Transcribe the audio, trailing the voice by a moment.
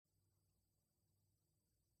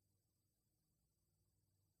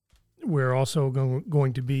we're also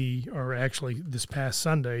going to be, or actually this past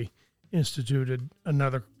Sunday, instituted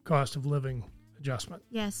another cost of living adjustment.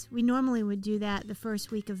 Yes, we normally would do that the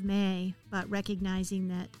first week of May, but recognizing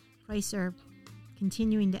that prices are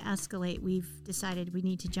continuing to escalate, we've decided we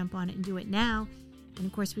need to jump on it and do it now. And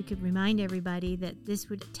of course, we could remind everybody that this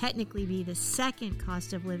would technically be the second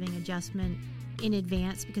cost of living adjustment in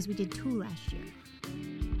advance because we did 2 last year.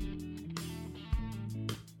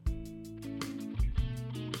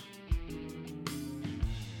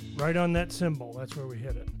 Right on that symbol, that's where we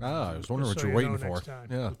hit it. I was wondering Just what so you're you know waiting for. next time.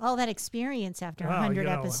 Yeah. All that experience after Well, 100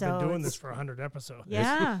 I've episodes. been doing this for 100 episodes.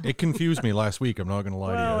 Yeah. It confused me last week. I'm not going to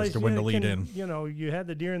lie to you as to when to lead in. You know, you had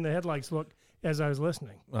the deer in the headlights look as I was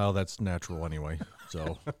listening. Well, that's natural anyway.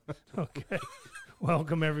 So, Okay.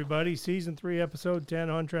 Welcome, everybody. Season 3, Episode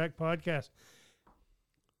 10, On Track Podcast.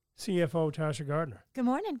 CFO Tasha Gardner. Good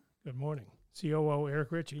morning. Good morning. COO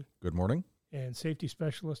Eric Ritchie. good morning. And Safety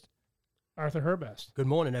Specialist Arthur Herbest. Good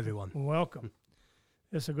morning, everyone. Welcome.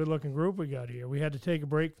 It's a good-looking group we got here. We had to take a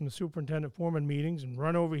break from the superintendent foreman meetings and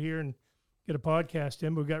run over here and get a podcast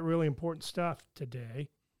in. But we've got really important stuff today.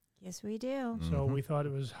 Yes, we do. So we thought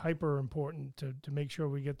it was hyper important to make sure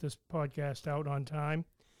we get this podcast out on time.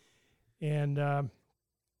 And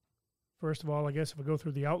first of all, I guess if we go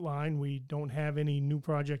through the outline, we don't have any new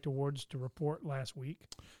project awards to report last week.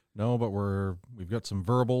 No, but we've got some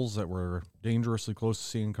verbals that we're dangerously close to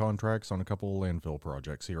seeing contracts on a couple of landfill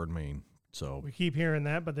projects here in Maine. So We keep hearing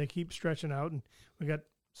that, but they keep stretching out. And we got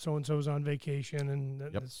so-and-so's on vacation, and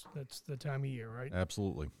that's the time of year, right?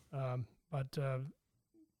 absolutely. But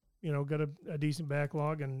got a decent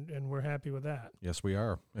backlog, and we're happy with that. Yes, we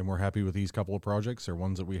are. And we're happy with these couple of projects. They're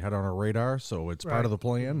ones that we had on our radar, so it's part of the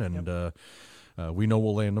plan, and we know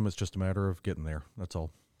we'll land them. It's just a matter of getting there. That's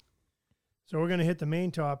all. So we're going to hit the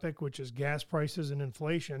main topic, which is gas prices and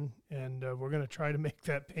inflation, and we're going to try to make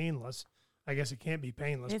that painless. I guess it can't be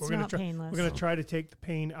painless. It's we're gonna not painless. We're going to try to take the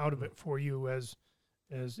pain out of it for you as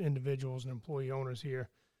individuals and employee owners here.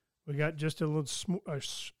 We got just a little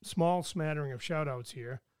small smattering of shout-outs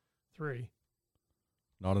here. 3.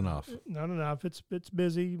 Not enough. Not enough. It's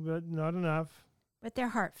busy, but not enough. But they're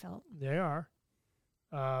heartfelt. They are.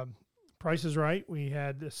 Price is Right. We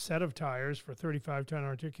had a set of tires for 35-ton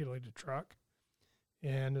articulated truck.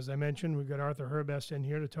 And as I mentioned, we've got Arthur Herbest in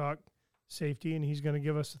here to talk safety, and he's going to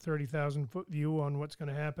give us a 30,000-foot view on what's going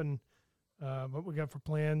to happen, what we got for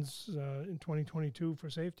plans in 2022 for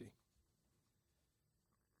safety.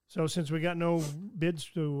 So since we got no bids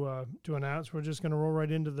to announce, we're just going to roll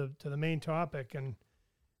right into the main topic, and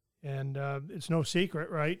it's no secret,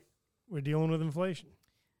 right? We're dealing with inflation.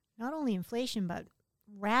 Not only inflation, but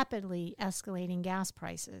rapidly escalating gas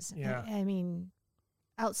prices. Yeah. I mean,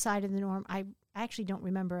 outside of the norm, I actually don't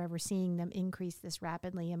remember ever seeing them increase this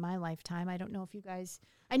rapidly in my lifetime. I don't know if you guys,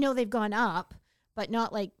 I know they've gone up, but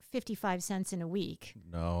not like 55 cents in a week.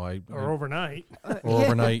 No, Or overnight. or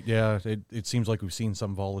overnight, yeah. It seems like we've seen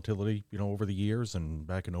some volatility, over the years and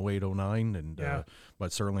back in 08, 09, and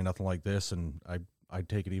but certainly nothing like this. And I'd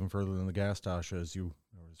take it even further than the gas, Tasha, as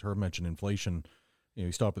Herb mentioned, inflation.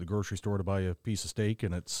 You stop at the grocery store to buy a piece of steak,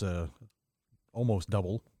 and it's almost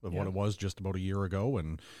double of what it was just about a year ago.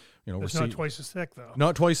 And it's not twice as thick, though.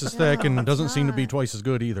 Not twice as thick, and it's doesn't seem to be not. twice as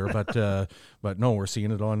good either. But no, we're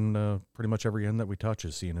seeing it on pretty much every end that we touch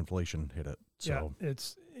is seeing inflation hit it. So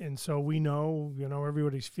so we know,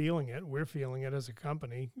 everybody's feeling it. We're feeling it as a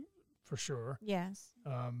company, for sure. Yes.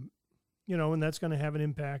 And that's going to have an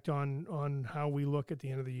impact on how we look at the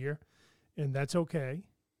end of the year, and that's okay.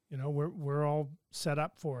 We're all set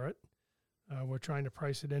up for it. We're trying to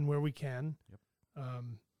price it in where we can. Yep.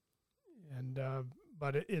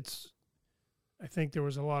 But I think there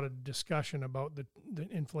was a lot of discussion about the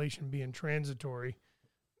inflation being transitory,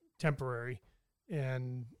 temporary,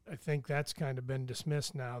 and I think that's kind of been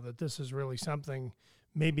dismissed now, that this is really something.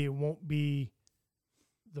 Maybe it won't be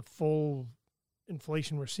the full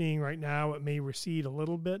inflation we're seeing right now. It may recede a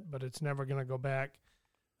little bit, but it's never going to go back,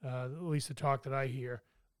 at least the talk that I hear,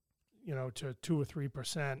 to 2 or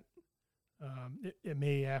 3%. It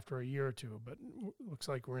may after a year or two, but looks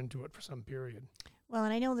like we're into it for some period. Well,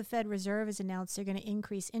 and I know the Fed Reserve has announced they're going to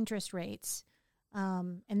increase interest rates.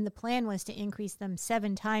 And the plan was to increase them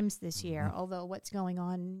 7 times this year, although what's going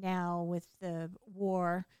on now with the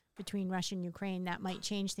war between Russia and Ukraine, that might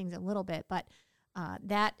change things a little bit. But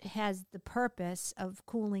that has the purpose of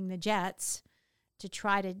cooling the jets to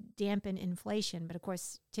try to dampen inflation. But, of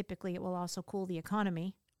course, typically it will also cool the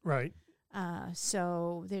economy. Right.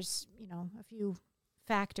 So there's, a few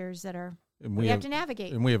factors that are and we have to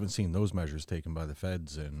navigate. And we haven't seen those measures taken by the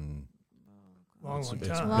feds in long It's time.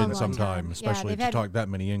 been Long some time. time, Yeah, especially they've to had- talk that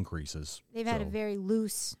many increases. They've had a So, very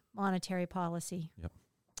loose monetary policy.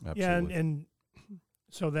 absolutely. Yeah, and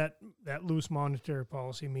so that loose monetary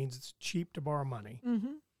policy means it's cheap to borrow money.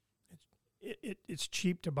 Mm-hmm. It's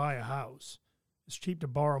cheap to buy a house. It's cheap to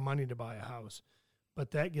borrow money to buy a house,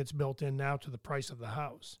 but that gets built in now to the price of the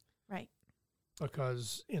house. Right.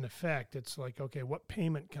 Because in effect, it's like, okay, what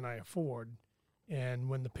payment can I afford? And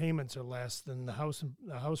when the payments are less, then the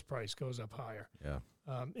house price goes up higher. Yeah.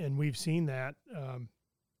 And we've seen that.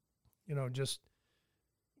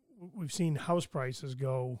 We've seen house prices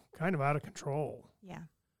go kind of out of control. Yeah.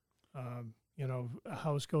 A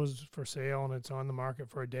house goes for sale and it's on the market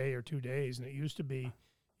for a day or 2 days. And it used to be,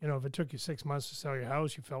 if it took you 6 months to sell your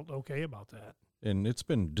house, you felt okay about that. And it's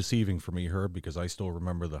been deceiving for me, Herb, because I still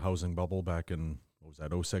remember the housing bubble back in, what was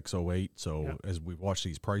that, 06, 08. So Yeah. as we watch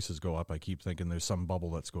these prices go up, I keep thinking there's some bubble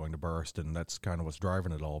that's going to burst, and that's kind of what's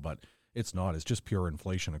driving it all. But it's not. It's just pure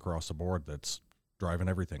inflation across the board that's driving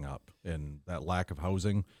everything up. And that lack of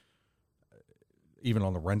housing, even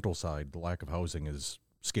on the rental side, the lack of housing is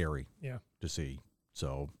scary to see.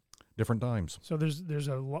 So different times. So there's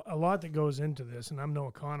a lot that goes into this, and I'm no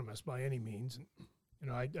economist by any means.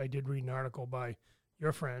 I did read an article by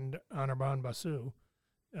your friend Anirban Basu,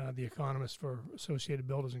 the economist for Associated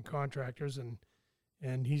Builders and Contractors,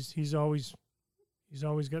 and he's always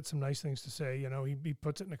got some nice things to say. He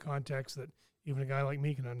puts it in a context that even a guy like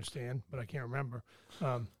me can understand, but I can't remember.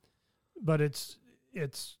 But it's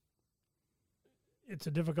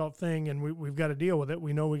a difficult thing, and we've got to deal with it.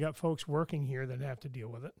 We know we got folks working here that have to deal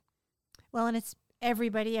with it. Well, and it's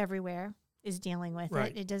everybody everywhere is dealing with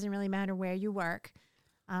Right. it. It doesn't really matter where you work,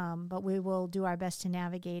 but we will do our best to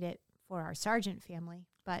navigate it for our Sargent family.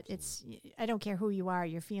 But I don't care who you are,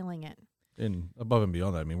 you're feeling it. And above and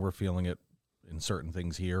beyond that, I mean, we're feeling it in certain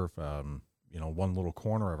things here. One little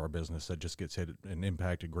corner of our business that just gets hit and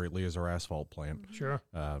impacted greatly is our asphalt plant. Sure.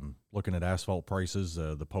 Looking at asphalt prices,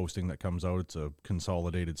 the posting that comes out, it's a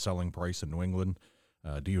consolidated selling price in New England.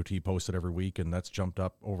 DOT posted every week, and that's jumped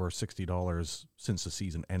up over $60 since the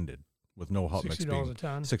season ended, with no hot mix $60 being a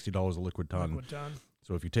ton. $60 a liquid ton. Liquid ton.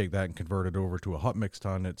 So if you take that and convert it over to a hot mix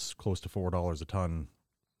ton, it's close to $4 a ton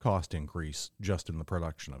cost increase just in the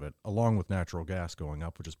production of it, along with natural gas going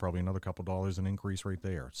up, which is probably another couple dollars an increase right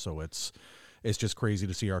there. So it's just crazy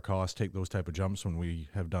to see our costs take those type of jumps when we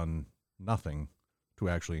have done nothing to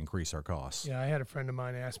actually increase our costs. Yeah, I had a friend of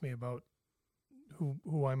mine ask me about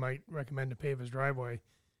who I might recommend to pave his driveway,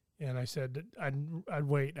 and I said that I'd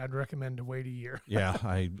wait. I'd recommend to wait a year. Yeah,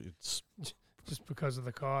 it's just because of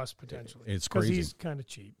the cost potentially. It's because crazy. he's kind of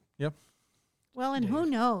cheap. Yep. Well, and who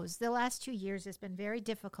knows? The last 2 years has been very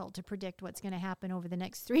difficult to predict what's going to happen over the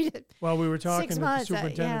next 3 to Well, we were talking 6 at months, the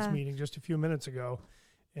superintendent's yeah. meeting just a few minutes ago,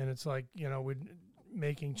 and it's like we're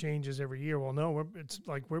making changes every year. Well, no,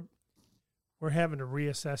 we're having to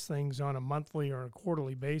reassess things on a monthly or a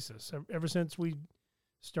quarterly basis. Ever since we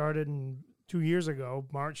started 2 years ago,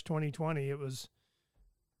 March 2020, it was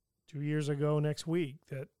 2 years ago next week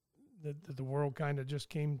that the world kind of just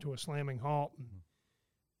came to a slamming halt,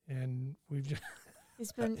 and we've just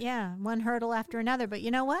It's been, one hurdle after another. But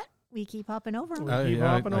you know what? We keep hopping over 'em. We keep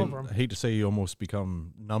hopping over 'em. I hate to say you almost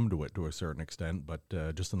become numb to it to a certain extent, but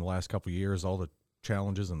just in the last couple of years, all the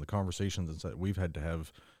challenges and the conversations that we've had to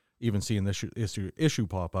have, even seeing this issue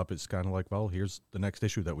pop up, it's kind of like, well, here's the next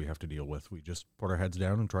issue that we have to deal with. We just put our heads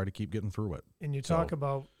down and try to keep getting through it. And you talk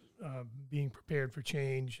about being prepared for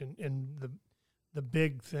change, and the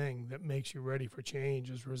big thing that makes you ready for change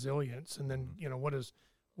is resilience. And then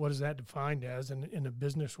what is that defined as? And in a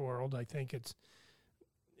business world, I think it's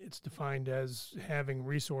defined as having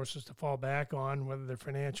resources to fall back on, whether they're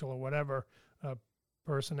financial or whatever,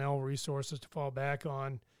 personnel resources to fall back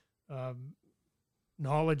on,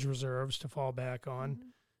 knowledge reserves to fall back on. Mm-hmm.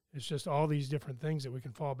 It's just all these different things that we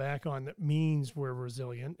can fall back on that means we're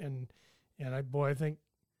resilient. And I think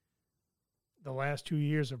the last 2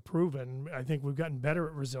 years have proven, I think we've gotten better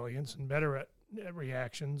at resilience and better at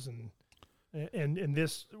reactions. And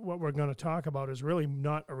this, what we're going to talk about, is really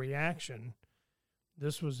not a reaction.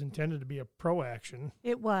 This was intended to be a proaction.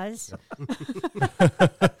 It was.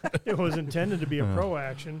 It was intended to be a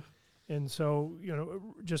proaction. And so,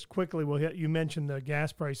 just quickly, you mentioned the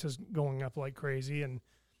gas prices going up like crazy. And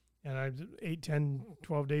 8, 10,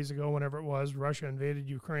 12 days ago, whenever it was, Russia invaded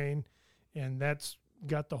Ukraine. And that's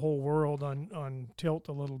got the whole world on tilt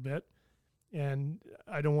a little bit. And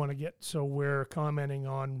I don't want to get so we're commenting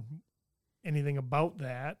on anything about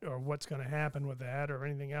that or what's going to happen with that or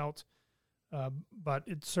anything else. But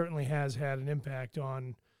it certainly has had an impact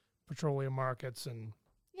on petroleum markets. And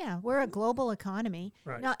Yeah, we're a global economy.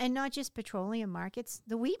 Right. And not just petroleum markets,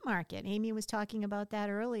 the wheat market. Amy was talking about that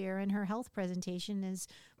earlier in her health presentation, is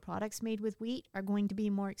products made with wheat are going to be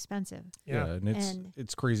more expensive. Yeah. And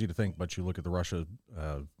it's crazy to think, but you look at the Russia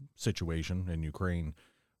situation in Ukraine,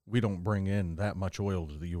 we don't bring in that much oil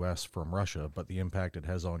to the U.S. from Russia, but the impact it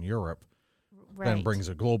has on Europe then brings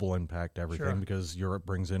a global impact to everything, because Europe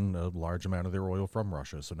brings in a large amount of their oil from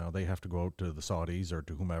Russia. So now they have to go out to the Saudis or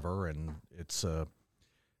to whomever, and it's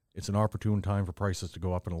an opportune time for prices to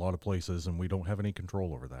go up in a lot of places, and we don't have any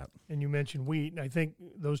control over that. And you mentioned wheat, and I think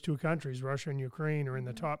those two countries, Russia and Ukraine, are in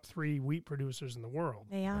the top 3 wheat producers in the world.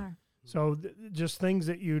 They are. So just things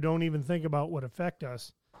that you don't even think about would affect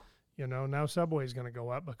us. You know, now Subway's going to go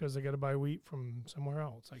up because they got to buy wheat from somewhere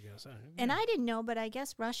else, I guess. And I didn't know, but I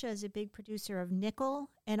guess Russia is a big producer of nickel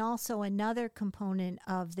and also another component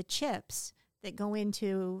of the chips that go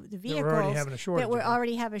into the vehicles that we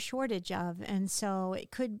already have a shortage of. And so it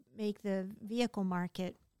could make the vehicle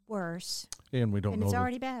market worse. And we don't know. It's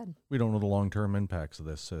already bad. We don't know the long-term impacts of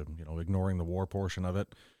this. Ignoring the war portion of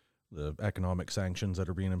it, the economic sanctions that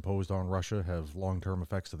are being imposed on Russia have long-term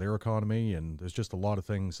effects to their economy, and there's just a lot of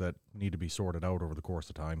things that need to be sorted out over the course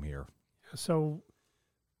of time here. So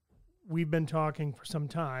we've been talking for some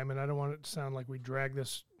time, and I don't want it to sound like we drag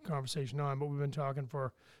this conversation on, but we've been talking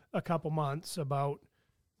for a couple months about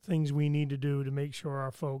things we need to do to make sure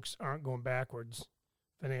our folks aren't going backwards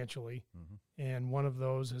financially. Mm-hmm. And one of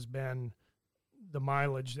those has been the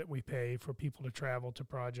mileage that we pay for people to travel to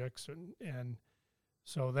projects, and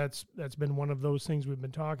so that's been one of those things we've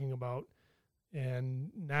been talking about. And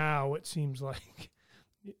now it seems like,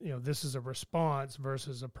 this is a response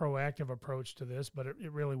versus a proactive approach to this, but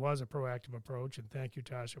it really was a proactive approach. And thank you,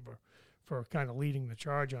 Tasha, for kind of leading the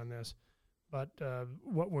charge on this. But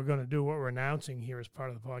what we're going to do, what we're announcing here as part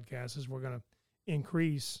of the podcast, is we're going to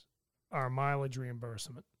increase our mileage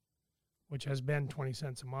reimbursement, which has been 20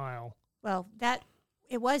 cents a mile. Well,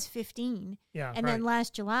 it was 15. Yeah. And then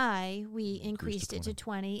last July, we increased it to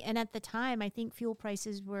 20. And at the time, I think fuel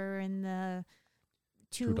prices were in the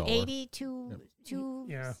 $2.80, $2.50,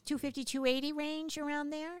 $2.80 range, around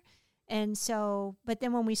there. And so, but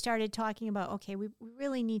then when we started talking about, okay, we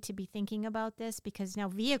really need to be thinking about this, because now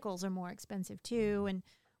vehicles are more expensive too, and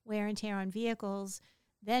wear and tear on vehicles,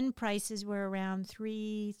 then prices were around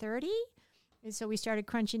 $3.30. And so we started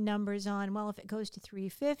crunching numbers on, well, if it goes to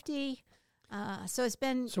 $3.50, so it's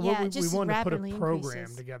been, we want to put a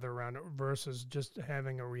program together around it versus just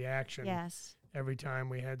having a reaction every time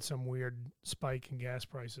we had some weird spike in gas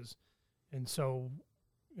prices. And so,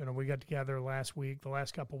 we got together the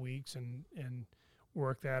last couple of weeks, and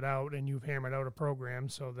worked that out, and you've hammered out a program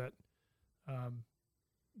so that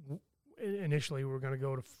initially we're going to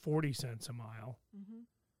go to 40 cents a mile. Mm-hmm.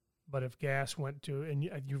 But if gas went to, and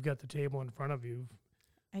you've got the table in front of you.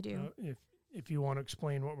 I do. If you want to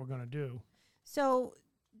explain what we're going to do. So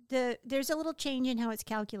there's a little change in how it's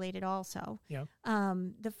calculated also. Yeah.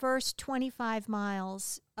 The first 25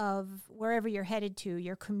 miles of wherever you're headed to,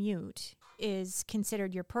 your commute, is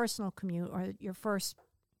considered your personal commute, or your first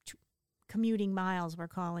commuting miles, we're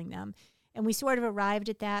calling them. And we sort of arrived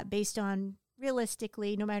at that based on,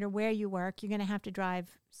 realistically, no matter where you work, you're going to have to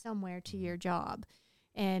drive somewhere to your job.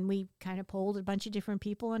 And we kind of polled a bunch of different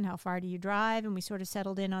people on how far do you drive, and we sort of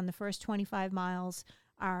settled in on the first 25 miles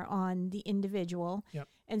are on the individual. Yep.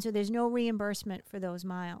 And so there's no reimbursement for those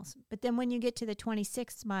miles. But then when you get to the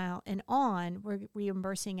 26th mile and on, we're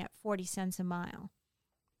reimbursing at 40 cents a mile.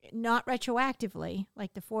 Not retroactively,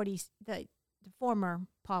 like the former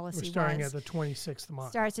policy was. We're starting at the 26th mile.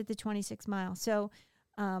 Starts at the 26th mile. So,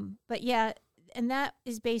 but yeah, and that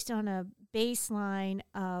is based on a baseline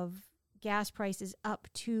of gas prices up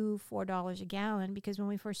to $4 a gallon, because when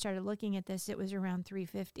we first started looking at this, it was around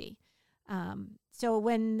 $3.50. So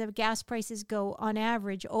when the gas prices go on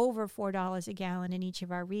average over $4 a gallon in each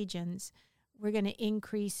of our regions, we're going to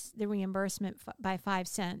increase the reimbursement by 5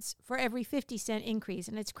 cents for every 50-cent increase.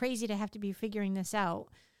 And it's crazy to have to be figuring this out.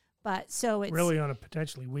 But so it's really on a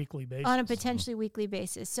potentially weekly basis. On a potentially weekly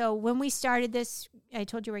basis. So when we started this, I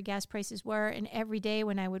told you where gas prices were, and every day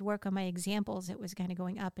when I would work on my examples, it was kind of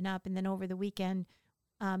going up and up. And then over the weekend,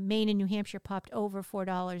 Maine and New Hampshire popped over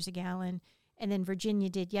 $4 a gallon, and then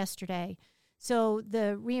Virginia did yesterday. So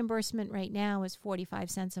the reimbursement right now is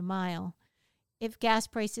 45 cents a mile. If gas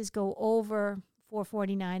prices go over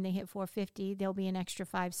 $4.49, they hit $4.50, there'll be an extra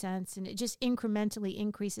 5 cents, and it just incrementally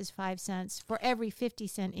increases 5 cents for every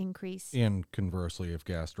 50-cent increase. And conversely, if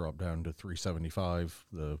gas dropped down to $3.75,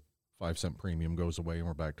 the 5 cent premium goes away, and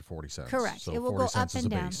we're back to 40 cents. Correct. So it will go up and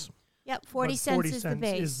down. Base. Yep, 40 cents is the base.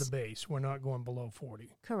 40 cents is the base. We're not going below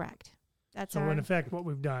 40. Correct. That's so in effect, what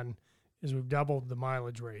we've done is we've doubled the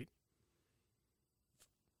mileage rate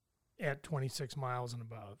at 26 miles and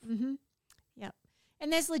above. Mm-hmm. Yep.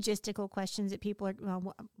 And there's logistical questions that people are,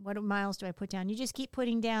 well, what miles do I put down? You just keep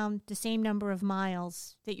putting down the same number of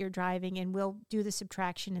miles that you're driving, and we'll do the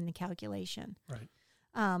subtraction in the calculation. Right.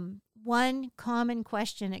 One common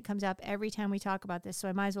question that comes up every time we talk about this, so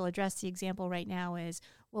I might as well address the example right now, is,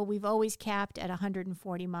 well, we've always capped at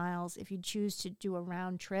 140 miles if you choose to do a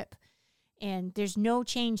round trip, and there's no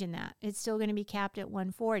change in that. It's still going to be capped at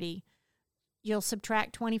 140. You'll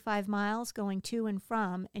subtract 25 miles going to and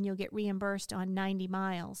from, and you'll get reimbursed on 90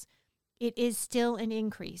 miles. It is still an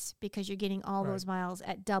increase because you're getting all those miles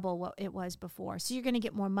at double what it was before. So you're going to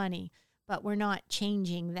get more money, but we're not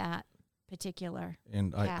changing that particular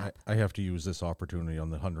And cap. I have to use this opportunity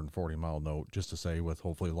on the 140-mile note just to say, with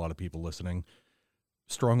hopefully a lot of people listening,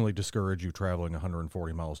 strongly discourage you traveling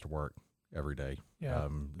 140 miles to work every day. Yeah.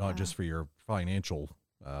 Not just for your financial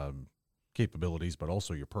capabilities, but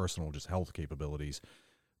also your personal, just health capabilities.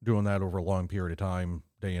 Doing that over a long period of time,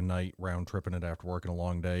 day and night, round tripping it after working a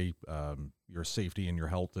long day, your safety and your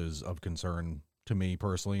health is of concern to me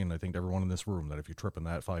personally, and I think to everyone in this room, that if you're tripping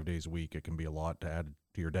that 5 days a week, it can be a lot to add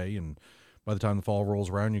to your day, and by the time the fall rolls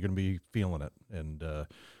around, you're going to be feeling it. And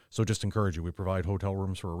so just encourage you. We provide hotel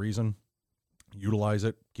rooms for a reason. Utilize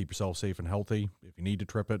it. Keep yourself safe and healthy. If you need to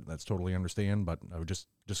trip it, that's totally understand, but I would just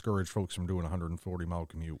discourage folks from doing a 140-mile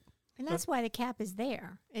commute. And that's why the cap is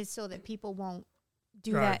there, is so that people won't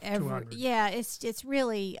do Drive that every. 200. Yeah, it's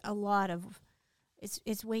really a lot of,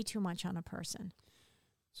 it's way too much on a person.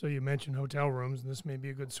 So you mentioned hotel rooms, and this may be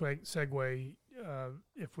a good segue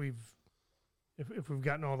if we've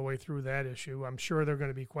gotten all the way through that issue. I'm sure there are going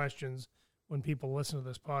to be questions when people listen to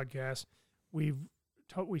this podcast. We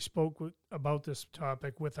spoke about this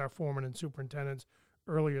topic with our foreman and superintendents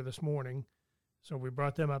earlier this morning, so we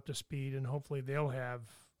brought them up to speed, and hopefully they'll have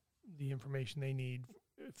the information they need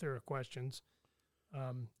if there are questions.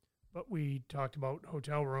 But we talked about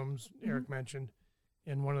hotel rooms, Eric mentioned,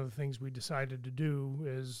 and one of the things we decided to do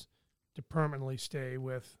is to permanently stay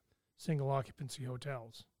with single occupancy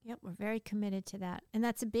hotels. Yep, we're very committed to that. And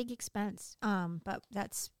that's a big expense, but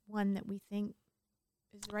that's one that we think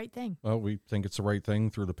is the right thing. Well, we think it's the right thing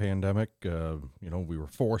through the pandemic. We were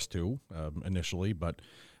forced to initially, but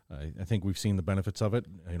I think we've seen the benefits of it.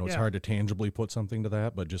 It's hard to tangibly put something to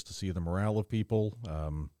that, but just to see the morale of people.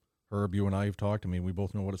 Herb, you and I have talked. I mean, we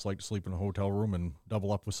both know what it's like to sleep in a hotel room and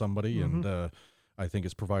double up with somebody, and I think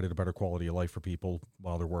it's provided a better quality of life for people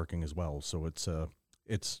while they're working as well. So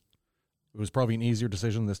it was probably an easier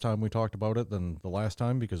decision this time we talked about it than the last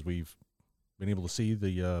time, because we've been able to see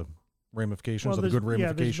the ramifications, or the good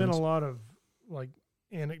ramifications. Yeah, there's been a lot of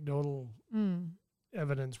anecdotal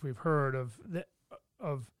evidence we've heard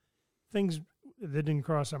of things that didn't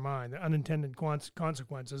cross our mind, the unintended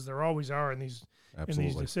consequences. There always are in these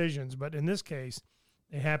decisions, but in this case,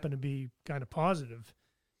 they happen to be kind of positive,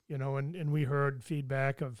 and we heard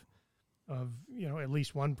feedback of at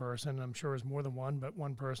least one person. I'm sure it's more than one, but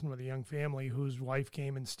one person with a young family whose wife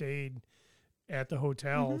came and stayed at the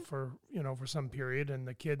hotel for some period, and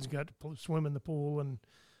the kids got to swim in the pool and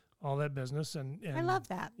all that business. And I love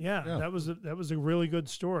that. Yeah. That was a really good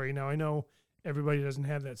story. Now, I know everybody doesn't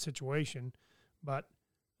have that situation, but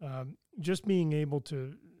just being able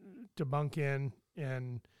to bunk in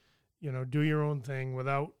and do your own thing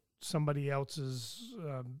without somebody else's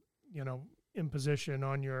imposition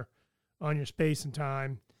on your space and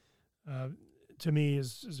time, to me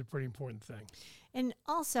is a pretty important thing. And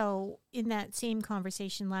also, in that same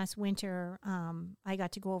conversation last winter, I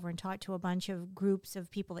got to go over and talk to a bunch of groups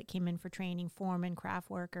of people that came in for training, foremen, craft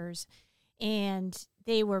workers, and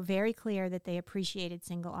they were very clear that they appreciated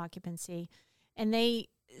single occupancy. And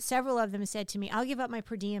several of them said to me, I'll give up my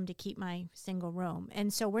per diem to keep my single room.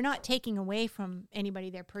 And so we're not taking away from anybody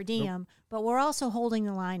their per diem, but we're also holding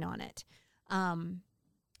the line on it.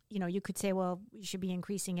 You could say, well, you should be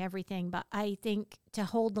increasing everything, but I think to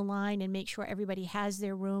hold the line and make sure everybody has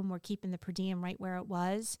their room, we're keeping the per diem right where it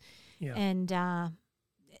was. Yeah. And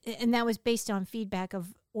that was based on feedback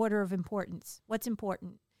of order of importance. What's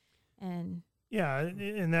important? And yeah,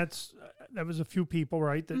 and that was a few people,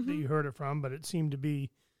 right, that you heard it from, but it seemed to be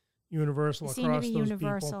universal across those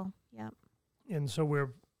people. Yep. And so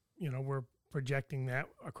we're projecting that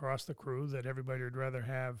across the crew, that everybody would rather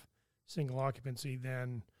have single occupancy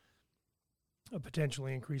than a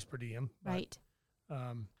potentially increased per diem. Right.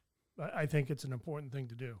 But I think it's an important thing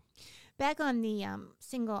to do. Back on the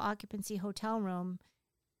single occupancy hotel room,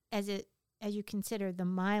 as you consider the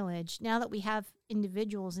mileage, now that we have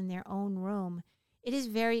individuals in their own room, it is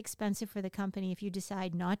very expensive for the company if you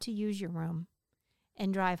decide not to use your room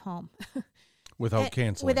and drive home. without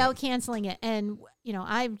canceling. Without canceling it. And,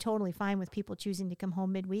 I'm totally fine with people choosing to come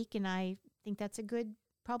home midweek, and I think that's a good,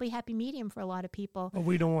 probably happy medium for a lot of people. But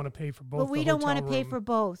we don't want to pay for both. But we don't want to pay for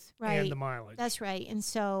both, right? And the mileage. That's right. And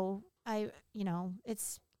so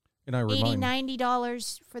it's And I $80, remind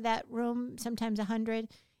 $90 for that room, sometimes $100.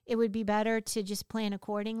 It would be better to just plan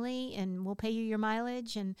accordingly, and we'll pay you your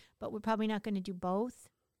mileage, but we're probably not going to do both.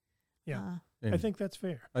 Yeah. and I think that's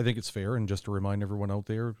fair. I think it's fair, and just to remind everyone out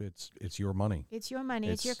there, it's your money. It's your money.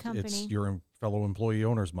 It's your company. It's your fellow employee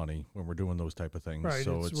owners' money when we're doing those type of things. Right.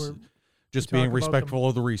 So it's just we talk being about respectful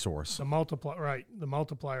of the resource. The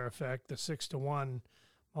multiplier effect, the 6-to-1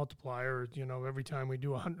 multiplier. Every time we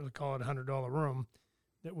do call it $100 room,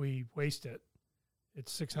 that we waste it,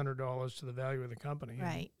 it's $600 to the value of the company.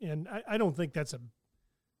 Right. And I don't think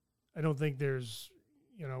I don't think there's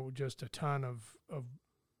just a ton of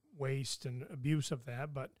waste and abuse of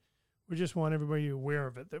that, but we just want everybody aware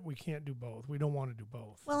of it, that we can't do both. We don't want to do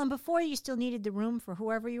both. Well, and before you still needed the room for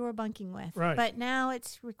whoever you were bunking with. Right. But now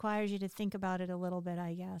it requires you to think about it a little bit,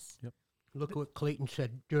 I guess. Yep. Look what Clayton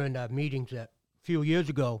said during our meetings that a few years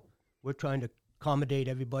ago, we're trying to accommodate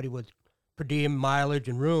everybody with per diem, mileage,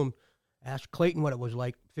 and room. Ask Clayton what it was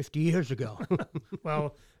like 50 years ago.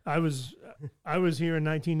 Well, I was here in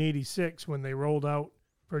 1986 when they rolled out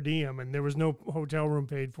per diem, and there was no hotel room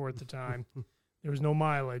paid for at the time. There was no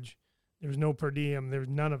mileage. There was no per diem. There was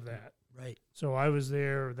none of that. Right. So I was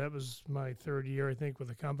there. That was my third year, I think, with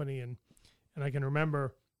the company, and I can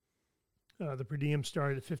remember the per diem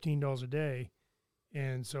started at $15 a day,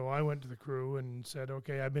 and so I went to the crew and said,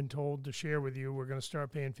 "Okay, I've been told to share with you. We're going to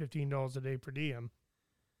start paying $15 a day per diem."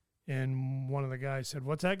 And one of the guys said,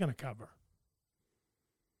 "What's that going to cover?"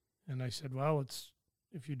 And I said, "Well,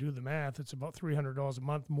 if you do the math, it's about $300 a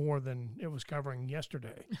month more than it was covering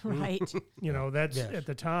yesterday." Right. That's Yes. at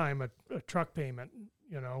the time a truck payment.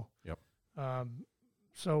 Yep.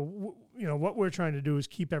 So what we're trying to do is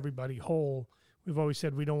keep everybody whole. We've always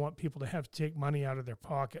said we don't want people to have to take money out of their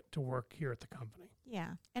pocket to work here at the company.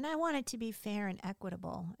 Yeah. And I want it to be fair and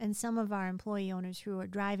equitable. And some of our employee owners who are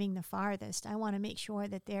driving the farthest, I want to make sure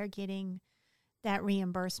that they're getting that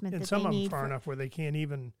reimbursement And that some they of them need. far enough where they can't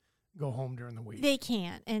even go home during the week. They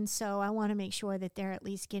can't. And so I want to make sure that they're at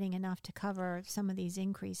least getting enough to cover some of these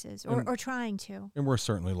increases, or trying to. And we're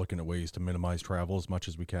certainly looking at ways to minimize travel as much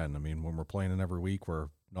as we can. I mean, when we're planning every week, we're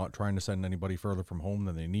not trying to send anybody further from home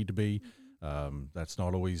than they need to be. That's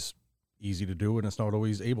not always easy to do, and it's not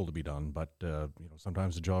always able to be done. But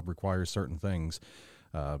sometimes the job requires certain things.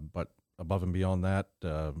 But above and beyond that,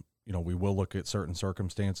 we will look at certain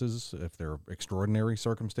circumstances if they're extraordinary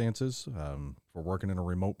circumstances. If we're working in a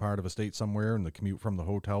remote part of a state somewhere, and the commute from the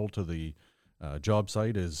hotel to the job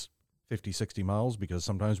site is 50, 60 miles, because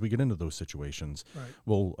sometimes we get into those situations. Right.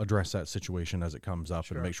 We'll address that situation as it comes up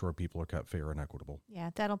Sure. and make sure people are kept fair and equitable.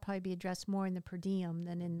 Yeah, that'll probably be addressed more in the per diem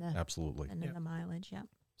than in the Absolutely. in the mileage. Yeah.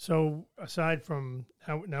 So aside from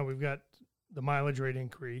how now we've got the mileage rate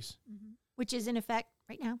increase. Which is in effect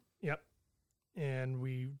right now. Yep. And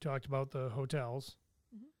we talked about the hotels.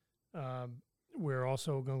 We're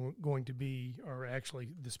also going to be, or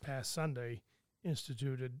actually this past Sunday,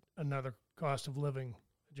 instituted another cost of living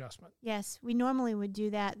adjustment. Yes, we normally would do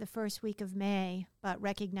that the first week of May, but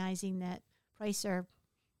recognizing that prices are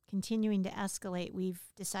continuing to escalate, we've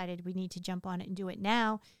decided we need to jump on it and do it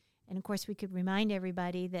now. And of course, we could remind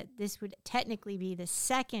everybody that this would technically be the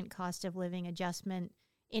second cost of living adjustment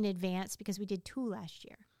in advance, because we did 2 last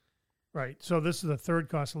year. Right. So this is the third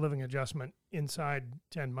cost of living adjustment inside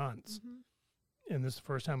 10 months. And this is the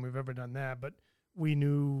first time we've ever done that. But we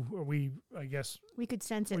knew, or I guess We could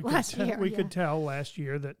sense it we last year. We could tell last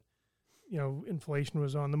year that, inflation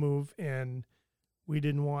was on the move, and we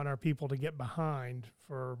didn't want our people to get behind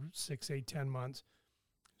for 6, 8, 10 months.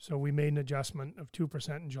 So we made an adjustment of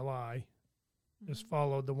 2% in July. This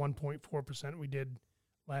followed the 1.4% we did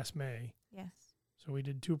last May. Yes. So we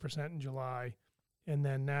did 2% in July, and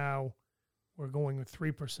then now we're going with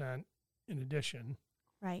 3% in addition.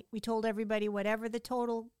 Right. We told everybody whatever the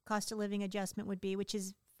total cost of living adjustment would be, which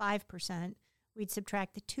is 5%, we'd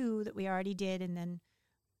subtract the 2 that we already did, and then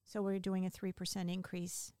so we're doing a 3%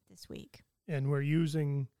 increase this week. And we're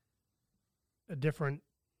using a different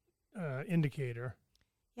indicator.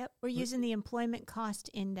 Yep. We're using the employment cost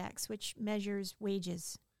index, which measures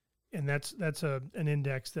wages. And that's an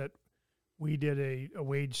index that we did a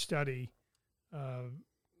wage study,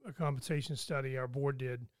 a compensation study our board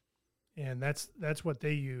did, and that's what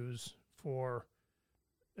they use for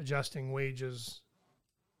adjusting wages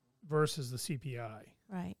versus the CPI.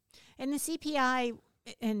 Right. And the CPI,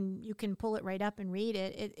 and you can pull it right up and read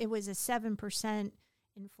it, it was a 7%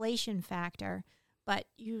 inflation factor, but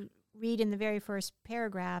read in the very first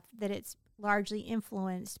paragraph that it's largely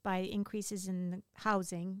influenced by increases in the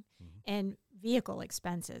housing and vehicle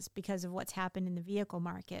expenses because of what's happened in the vehicle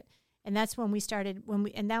market. And that's when we started,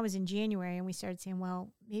 and that was in January, and we started saying,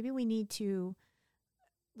 well, maybe we need to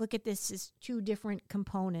look at this as two different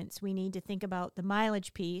components. We need to think about the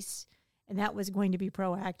mileage piece, and that was going to be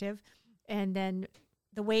proactive, and then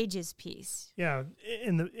the wages piece. Yeah,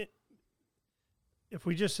 if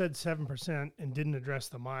we just said 7% and didn't address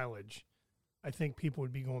the mileage, I think people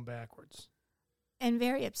would be going backwards. And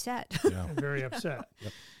very upset. Yeah. And very upset.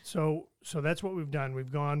 Yep. So that's what we've done.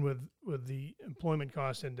 We've gone with the employment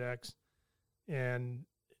cost index, and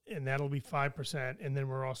that'll be 5%, and then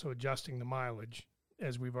we're also adjusting the mileage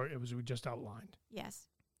as we just outlined. Yes.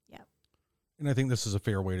 Yep. And I think this is a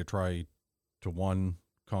fair way to try to, one,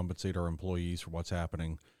 compensate our employees for what's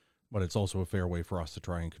happening, but it's also a fair way for us to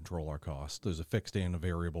try and control our costs. There's a fixed and a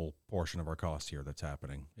variable portion of our costs here that's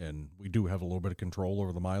happening. And we do have a little bit of control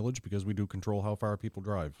over the mileage because we do control how far people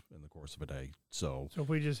drive in the course of a day. So if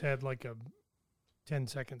we just had like a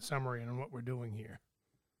 10-second summary on what we're doing here.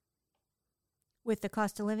 With the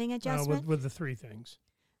cost of living adjustment? With the three things.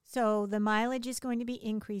 So the mileage is going to be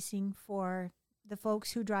increasing for the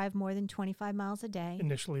folks who drive more than 25 miles a day.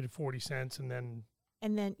 Initially to 40 cents and then,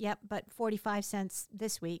 but 45 cents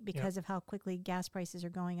this week because of how quickly gas prices are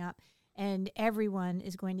going up. And everyone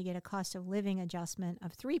is going to get a cost of living adjustment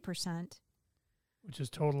of 3%. Which is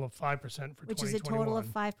a total of 5% for 2021. Which is a total of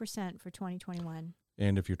 5% for 2021.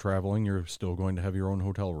 And if you're traveling, you're still going to have your own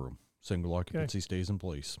hotel room. Single occupancy stays in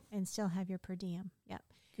place. And still have your per diem. Yep.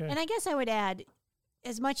 Okay. And I guess I would add,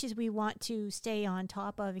 as much as we want to stay on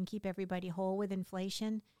top of and keep everybody whole with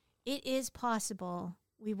inflation, it is possible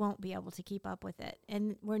we won't be able to keep up with it.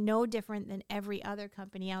 And we're no different than every other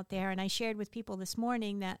company out there. And I shared with people this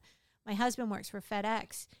morning that my husband works for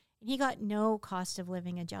FedEx, and he got no cost of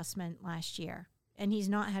living adjustment last year, and he's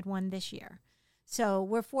not had one this year. So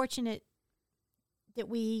we're fortunate that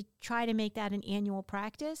we try to make that an annual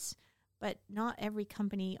practice, but not every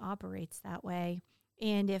company operates that way.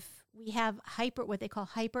 And if we have what they call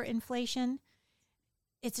hyperinflation,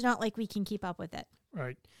 it's not like we can keep up with it.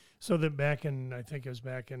 Right. So that back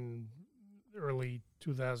in early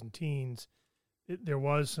 2010s, there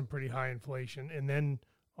was some pretty high inflation. And then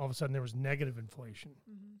all of a sudden there was negative inflation.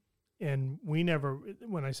 Mm-hmm. And we never,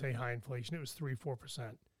 when I say high inflation, it was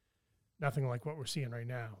 3-4%. Nothing like what we're seeing right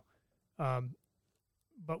now.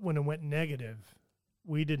 But when it went negative,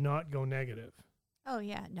 we did not go negative. Oh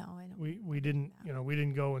yeah, no, I don't. We didn't, we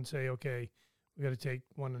didn't go and say, okay, we got to take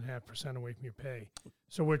 1.5% away from your pay.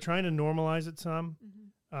 So we're trying to normalize it some,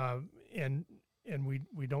 and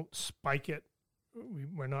we don't spike it.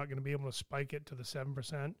 We're not going to be able to spike it to the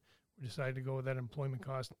 7%. We decided to go with that employment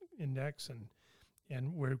cost index,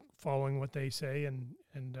 and we're following what they say,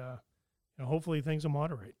 and hopefully things will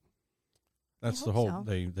moderate. That's the hope. So.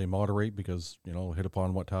 They moderate because, hit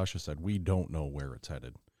upon what Tasha said. We don't know where it's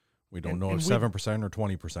headed. We don't know if 7% or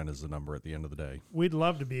 20% is the number at the end of the day. We'd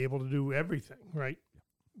love to be able to do everything, right?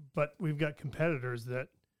 But we've got competitors that,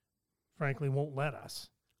 frankly, won't let us.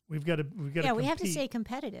 We've got to Yeah, we have to stay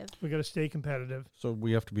competitive. We've got to stay competitive. So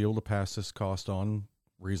we have to be able to pass this cost on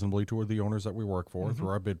reasonably to the owners that we work for through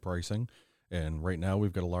our bid pricing. And right now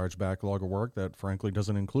we've got a large backlog of work that, frankly,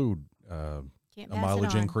 doesn't include a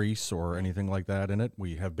mileage increase or anything like that in it.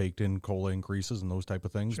 We have baked in COLA increases and those type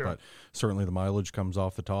of things, but certainly the mileage comes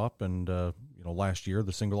off the top. And, last year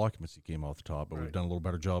the single occupancy came off the top, but we've done a little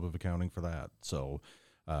better job of accounting for that. So,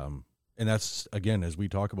 and that's, again, as we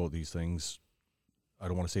talk about these things, I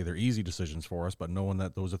don't want to say they're easy decisions for us, but knowing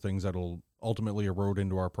that those are things that will ultimately erode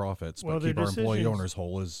into our profits, but keep our employee owners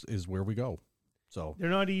whole is where we go. So they're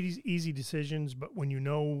not easy decisions, but when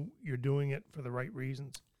you're doing it for the right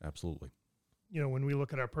reasons. Absolutely. When we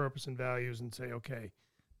look at our purpose and values and say, okay,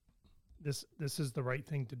 this is the right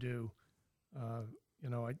thing to do, I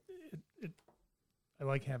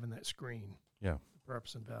like having that screen. Yeah.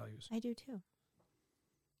 Purpose and values. I do too.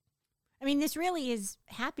 I mean, this really is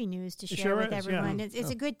happy news to share with everyone. Yeah.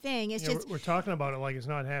 It's a good thing. It's just we're talking about it like it's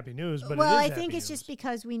not happy news, but I it is think it's news. Just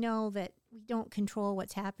because we know that we don't control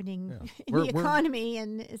what's happening in the economy,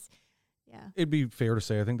 and it's It'd be fair to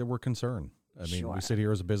say I think that we're concerned. I mean, we sit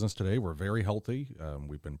here as a business today. We're very healthy.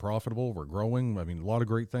 We've been profitable. We're growing. I mean, a lot of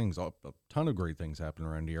great things, a ton of great things happen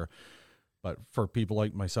around here. But for people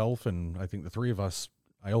like myself, and I think the three of us,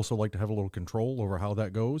 I also like to have a little control over how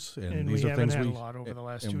that goes. And these are things we haven't had a lot over the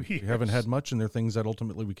last 2 years. We haven't had much, and they're things that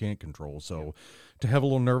ultimately we can't control. So to have a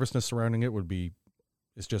little nervousness surrounding it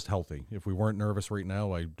it's just healthy. If we weren't nervous right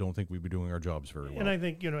now, I don't think we'd be doing our jobs very well. And I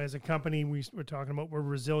think, as a company, we're talking about we're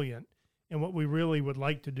resilient. And what we really would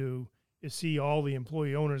like to do is see all the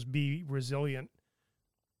employee owners be resilient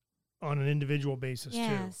on an individual basis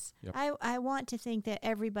Yes. Yep. I want to think that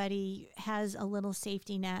everybody has a little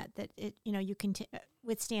safety net that you can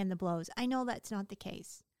withstand the blows. I know that's not the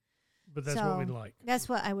case. But that's what we'd like. That's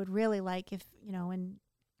what I would really like if, when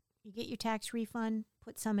you get your tax refund,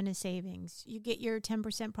 put some in a savings. You get your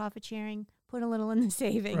 10% profit sharing, put a little in the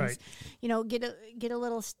savings. Right. Get a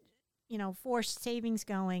little, forced savings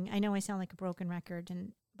going. I know I sound like a broken record,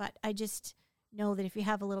 but I just know that if you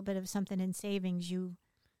have a little bit of something in savings,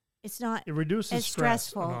 it's not It reduces as stress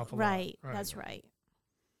stressful. an awful Right. lot. That's right.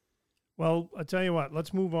 Well, I'll tell you what.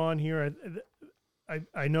 Let's move on here.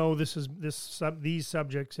 I know these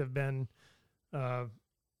subjects have been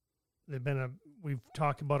we've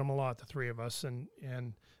talked about them a lot, the three of us, and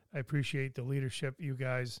I appreciate the leadership you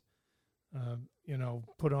guys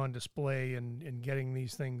put on display in getting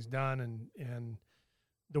these things done and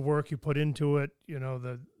the work you put into it.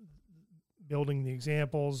 The building the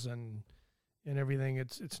examples and everything.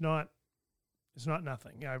 It's not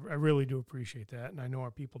nothing. I really do appreciate that, and I know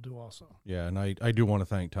our people do also. Yeah, and I do want to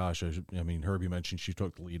thank Tasha. I mean, Herbie mentioned she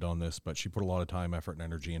took the lead on this, but she put a lot of time, effort, and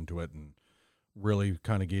energy into it, and really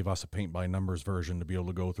kind of gave us a paint-by-numbers version to be able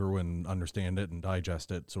to go through and understand it and digest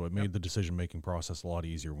it. So it made the decision-making process a lot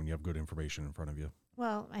easier when you have good information in front of you.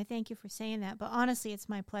 Well, I thank you for saying that. But honestly, it's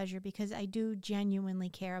my pleasure because I do genuinely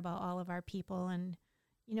care about all of our people, and,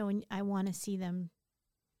 and I want to see them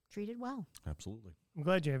treated well. Absolutely. I'm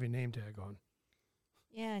glad you have your name tag on.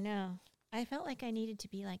 Yeah, I know. I felt like I needed to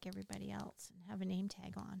be like everybody else and have a name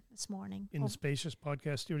tag on this morning. In the Spacious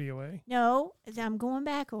Podcast Studio A? No, I'm going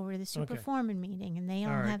back over to the Super Okay. Foreman meeting, and they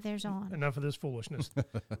all right. have theirs on. Enough of this foolishness.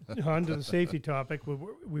 On to the safety topic.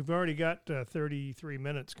 We've already got 33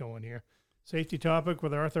 minutes going here. Safety topic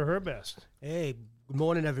with Arthur Herbest. Hey, good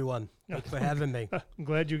morning, everyone. Thanks for having me. I'm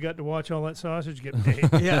glad you got to watch all that sausage get made.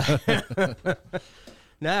 Yeah.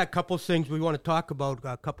 Now, a couple of things we want to talk about.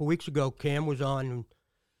 A couple of weeks ago, Cam was on and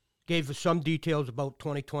gave us some details about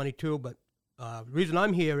 2022, but the reason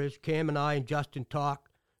I'm here is Cam and I and Justin talked,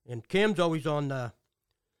 and Cam's always on the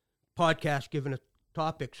podcast giving a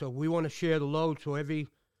topic, so we want to share the load, so every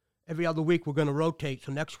other week we're going to rotate.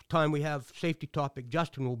 So next time we have safety topic,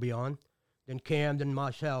 Justin will be on, then Cam, then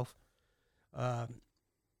myself. I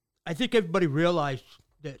think everybody realized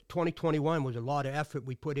that 2021 was a lot of effort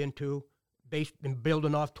we put into based in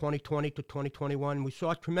building off 2020 to 2021. We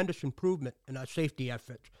saw tremendous improvement in our safety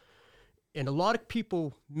efforts. And a lot of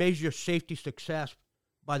people measure safety success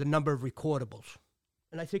by the number of recordables.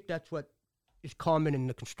 And I think that's what is common in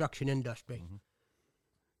the construction industry. Mm-hmm.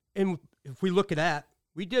 And if we look at that,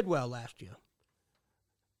 we did well last year.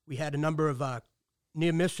 We had a number of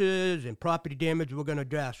near misses and property damage we're going to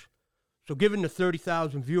address. So given the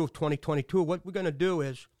 30,000 view of 2022, what we're going to do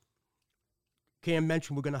is, Cam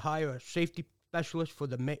mentioned we're going to hire a safety specialist for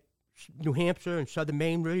the New Hampshire and Southern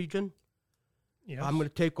Maine region. Yes. I'm going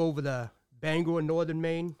to take over the Bangor, Northern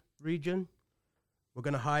Maine region. We're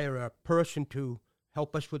going to hire a person to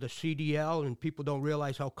help us with a CDL, and people don't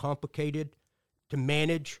realize how complicated to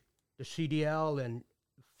manage the CDL and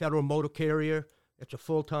federal motor carrier. It's a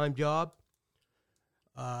full-time job.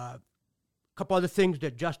 A couple other things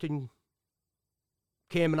that Justin,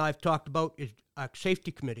 Cam, and I have talked about is our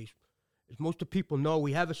safety committees. As most of people know,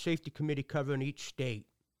 we have a safety committee covering each state.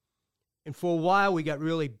 And for a while, we got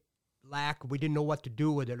really lack. We didn't know what to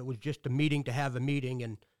do with it. It was just a meeting to have a meeting,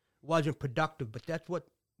 and it wasn't productive. But that's what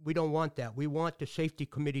we don't want. That we want the safety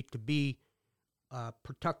committee to be a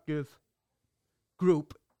productive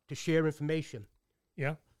group to share information.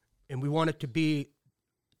 Yeah. And we want it to be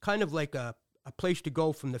kind of like a place to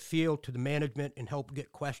go from the field to the management and help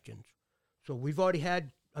get questions. So we've already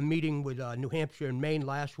had a meeting with New Hampshire and Maine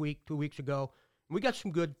last week, 2 weeks ago. And we got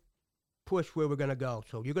some good push where we're going to go.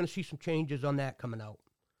 So you're going to see some changes on that coming out.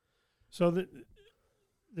 So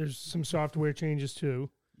there's some software changes too.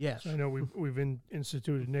 Yes. So I know we've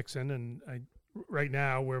instituted Nixon, and right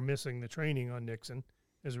now we're missing the training on Nixon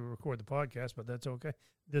as we record the podcast, but that's okay.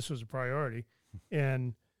 This was a priority.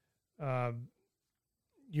 And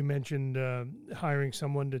you mentioned hiring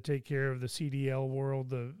someone to take care of the CDL world,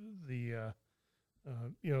 the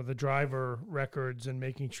driver records, and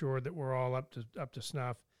making sure that we're all up to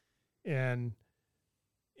snuff. And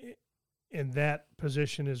that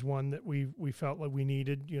position is one that we felt like we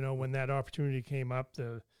needed. When that opportunity came up,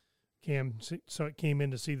 Cam came in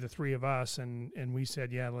to see the three of us, and we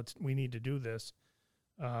said, yeah, we need to do this.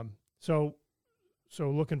 So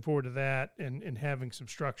looking forward to that and having some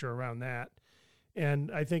structure around that.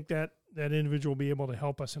 And I think that individual will be able to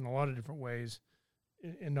help us in a lot of different ways,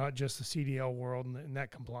 and not just the CDL world and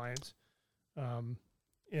that compliance.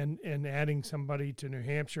 and adding somebody to New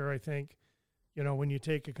Hampshire, I think, you know, when you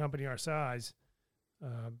take a company our size,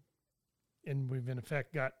 and we've in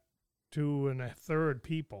effect got 2 1/3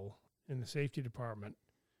 people in the safety department,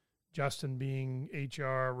 Justin being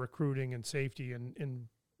HR, recruiting, and safety in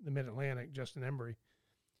the Mid-Atlantic, Justin Embry,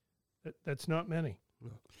 that's not many.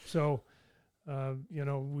 No. So, you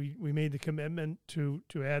know, we made the commitment to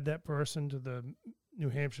add that person to the New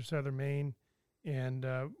Hampshire Southern Maine, and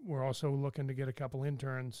we're also looking to get a couple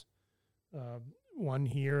interns, one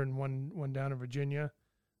here and one down in Virginia.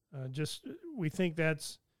 We think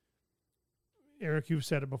that's, Eric, you've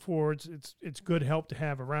said it before, it's good help to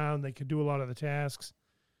have around. They could do a lot of the tasks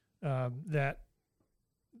that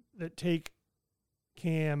take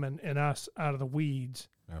Cam and us out of the weeds.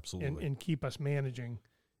 Absolutely. And keep us managing.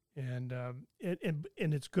 And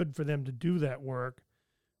it's good for them to do that work,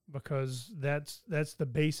 because that's the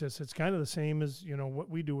basis. It's kind of the same as, you know, what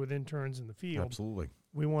we do with interns in the field. Absolutely.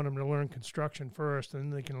 We want them to learn construction first, and then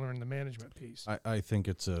they can learn the management piece. I think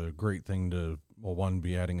it's a great thing to, well, one,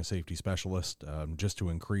 be adding a safety specialist, just to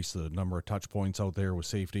increase the number of touch points out there with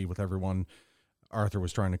safety with everyone. Arthur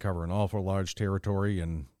was trying to cover an awful large territory,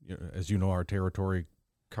 and as you know, our territory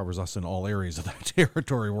covers us in all areas of that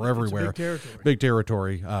territory. We're everywhere. It's a big territory. Big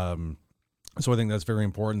territory. So I think that's very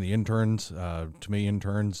important. The interns, to me,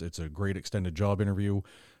 it's a great extended job interview.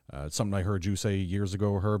 It's something I heard you say years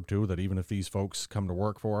ago, Herb, too, that even if these folks come to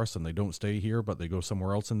work for us and they don't stay here, but they go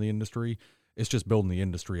somewhere else in the industry, it's just building the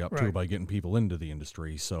industry up, too, by getting people into the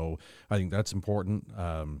industry. So I think that's important.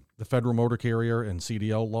 The federal motor carrier and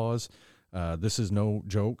CDL laws, this is no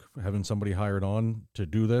joke. Having somebody hired on to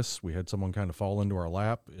do this, we had someone kind of fall into our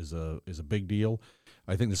lap, is a big deal.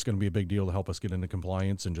 I think this is going to be a big deal to help us get into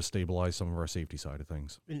compliance and just stabilize some of our safety side of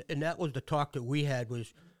things. And that was the talk that we had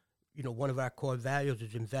was, you know, one of our core values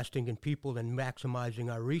is investing in people and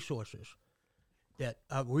maximizing our resources. That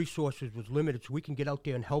our resources was limited, so we can get out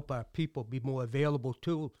there and help our people be more available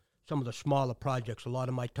to some of the smaller projects. A lot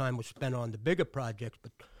of my time was spent on the bigger projects,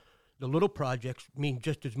 but the little projects mean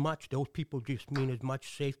just as much. Those people just mean as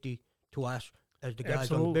much safety to us as the guys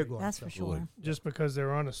on the big ones. That's for sure. Just because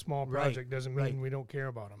they're on a small project doesn't mean we don't care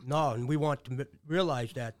about them. No, and we want to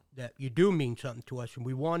realize that you do mean something to us, and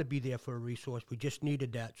we want to be there for a resource. We just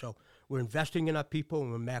needed that. So we're investing in our people,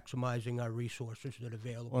 and we're maximizing our resources that are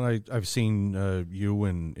available. Well, I've seen you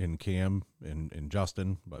and Cam and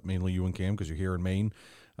Justin, but mainly you and Cam because you're here in Maine,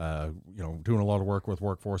 you know, doing a lot of work with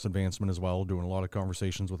workforce advancement as well, doing a lot of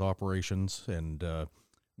conversations with operations, and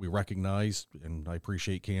we recognize, and I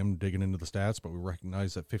appreciate Cam digging into the stats, but we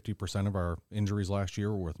recognize that 50% of our injuries last year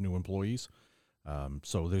were with new employees.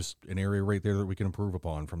 So there's an area right there that we can improve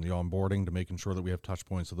upon, from the onboarding to making sure that we have touch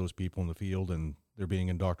points with those people in the field and they're being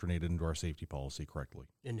indoctrinated into our safety policy correctly.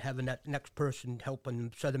 And having that next person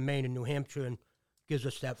helping Southern Maine and New Hampshire and gives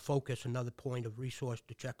us that focus, another point of resource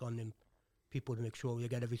to check on them people to make sure we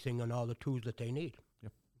got everything on all the tools that they need.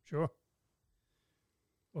 Yep. Sure.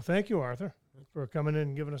 Well, thank you, Arthur, for coming in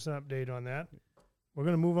and giving us an update on that. We're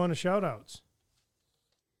going to move on to shout-outs.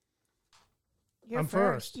 You're I'm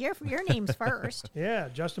first. Your name's first. Yeah,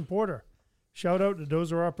 Justin Porter. Shout out to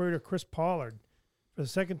dozer operator Chris Pollard. For the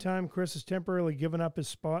second time, Chris has temporarily given up his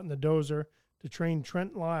spot in the dozer to train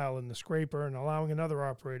Trent Lyle in the scraper and allowing another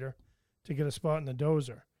operator to get a spot in the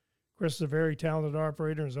dozer. Chris is a very talented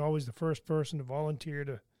operator and is always the first person to volunteer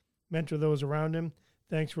to mentor those around him.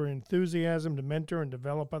 Thanks for your enthusiasm to mentor and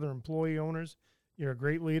develop other employee owners. You're a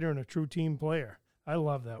great leader and a true team player. I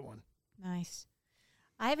love that one. Nice.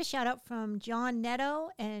 I have a shout out from John Netto,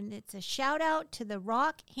 and it's a shout out to the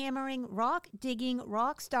rock hammering, rock digging,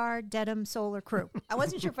 rock star Dedham Solar Crew. I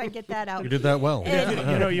wasn't sure if I'd get that out. You did that well.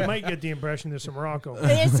 You know, you might get the impression there's some rock over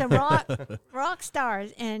But it's some rock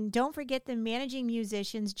stars. And don't forget the managing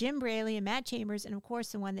musicians, Jim Braley and Matt Chambers, and of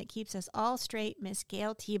course the one that keeps us all straight, Miss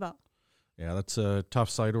Gail Tebow. Yeah, that's a tough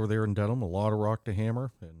site over there in Dedham. A lot of rock to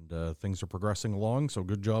hammer, and things are progressing along, so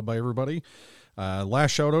good job by everybody.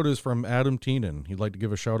 Last shout-out is from Adam Teenan. He'd like to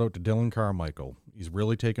give a shout-out to Dylan Carmichael. He's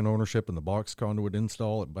really taken ownership in the box conduit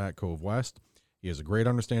install at Back Cove West. He has a great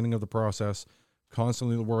understanding of the process,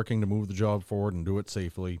 constantly working to move the job forward and do it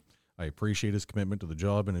safely. I appreciate his commitment to the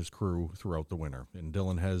job and his crew throughout the winter. And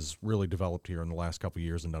Dylan has really developed here in the last couple of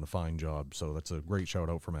years and done a fine job, so that's a great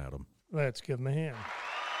shout-out from Adam. Let's give him a hand.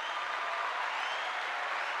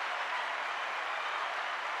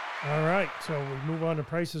 All right, so we move on to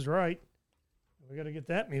Price is Right. We got to get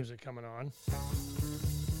that music coming on.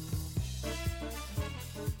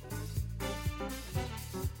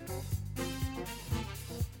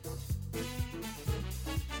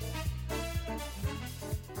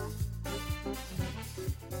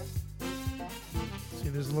 See,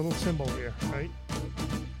 there's a little symbol here, right?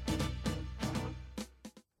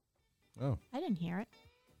 Oh, I didn't hear it.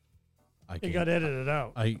 I It can't. got edited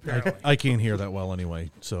out. I apparently. I can't hear that well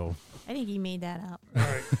anyway. So I think he made that up. All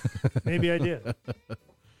right. Maybe I did.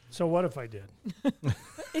 So what if I did?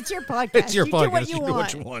 It's your podcast. it's your you podcast. Do what you do want.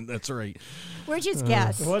 what you want. That's right. We're just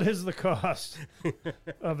guests. What is the cost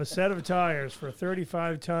of a set of tires for a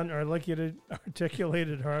 35-ton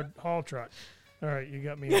articulated hard haul truck? All right, you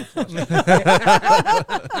got me. All flustered.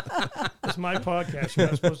 It's my podcast. You're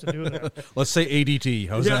not supposed to do that. Let's say ADT.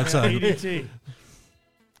 How's that sound? ADT.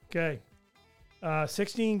 Okay.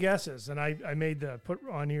 16 guesses, and I made the put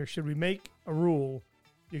on here. Should we make a rule?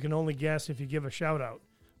 You can only guess if you give a shout out.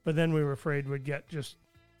 But then we were afraid we'd get just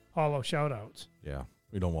hollow shout outs. Yeah,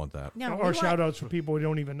 we don't want that. No, Or shout outs from people we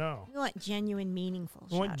don't even know. We want genuine, meaningful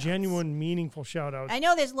We want shout-outs. genuine, meaningful shout outs. I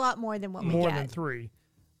know there's a lot more than what we More get. than 3.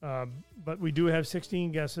 But we do have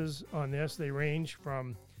 16 guesses on this. They range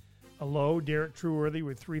from a low, Derek Trueworthy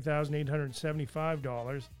with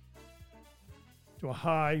 $3,875 to a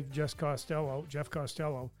high, Jeff Costello,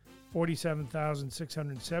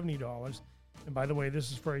 $47,670. And by the way,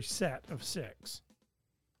 this is for a set of 6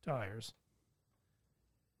 tires.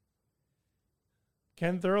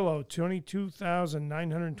 Ken Thurlow,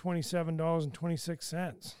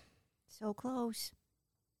 $22,927.26. So close.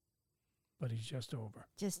 But he's just over.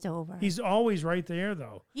 Just over. He's always right there,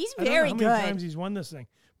 though. He's I don't know very how many good. times he's won this thing.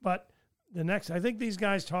 But I think these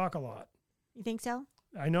guys talk a lot. You think so?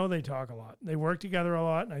 I know they talk a lot. They work together a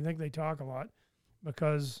lot, and I think they talk a lot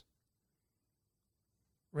because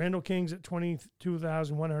Randall King's at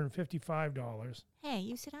 $22,155. Hey,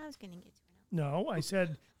 you said I was going to get to it. No, I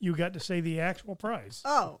said you got to say the actual price.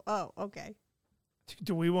 Oh, okay.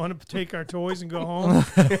 Do we want to take our toys and go home?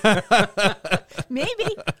 Maybe.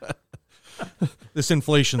 This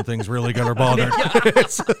inflation thing's really got her bothered. Got your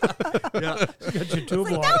two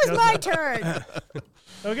It's like, blocks, that was my doesn't turn. it?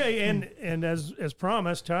 Okay, and as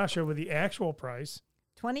promised, Tasha with the actual price,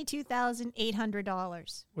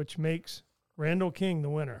 $22,800 which makes Randall King the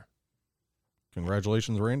winner.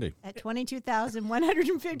 Congratulations, Randy. at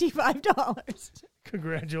 $22,155.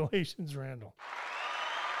 Congratulations, Randall.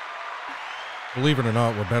 Believe it or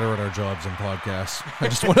not, we're better at our jobs than podcasts. I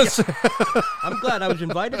just want to say. I'm glad I was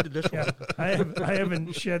invited to this Yeah, one. I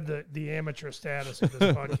haven't shed the amateur status of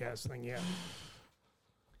this podcast thing yet.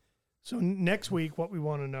 So next week, what we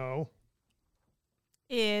want to know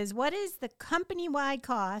Is what is the company-wide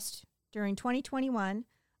cost during 2021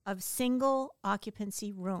 of single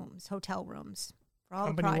occupancy rooms, hotel rooms, for all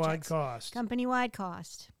the company-wide projects? cost. Company-wide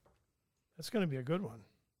cost. That's going to be a good one.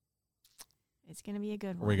 It's going to be a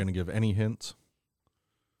good Are one. we going to give any hints?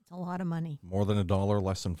 It's a lot of money. More than $1,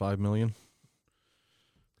 less than $5 million?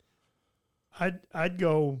 I'd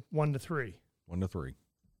go 1 to 3. 1 to 3.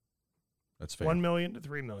 That's fair. 1 million to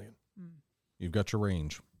 3 million. You've got your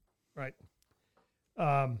range. Right.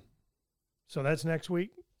 So that's next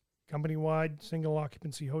week. Company-wide single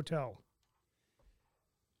occupancy hotel.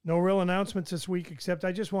 No real announcements this week, except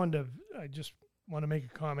I just want to make a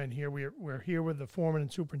comment here. We're here with the foreman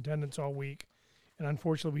and superintendents all week, and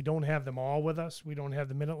unfortunately, we don't have them all with us. We don't have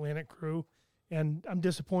the Mid-Atlantic crew, and I'm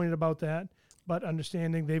disappointed about that. But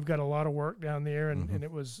understanding they've got a lot of work down there, and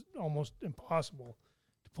it was almost impossible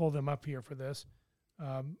to pull them up here for this.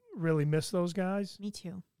 Really miss those guys. Me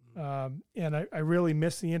too. And I really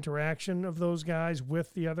miss the interaction of those guys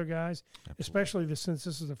with the other guys, especially since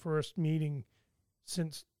this is the first meeting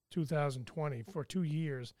since 2020 for 2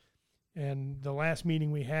 years. And the last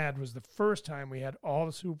meeting we had was the first time we had all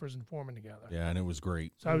the supers and foremen together. Yeah, and it was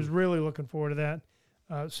great. So I was really looking forward to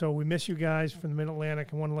that. So we miss you guys from the Mid-Atlantic.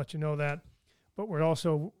 I want to let you know that. But we're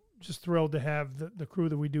also just thrilled to have the crew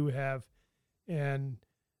that we do have, and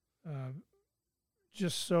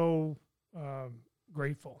just so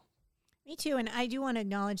grateful. Me too. And I do want to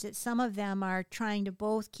acknowledge that some of them are trying to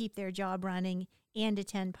both keep their job running and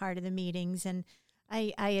attend part of the meetings. And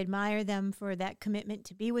I admire them for that commitment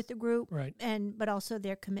to be with the group, Right. but also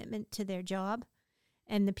their commitment to their job,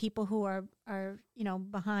 and the people who are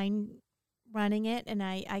behind running it. And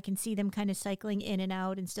I can see them kind of cycling in and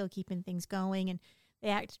out and still keeping things going. And they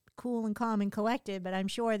act cool and calm and collected, but I'm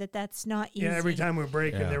sure that that's not easy. Yeah, every time we're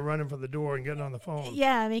breaking, Yeah. they're running for the door and getting on the phone.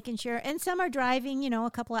 Yeah, making sure. And some are driving, a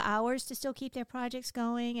couple of hours to still keep their projects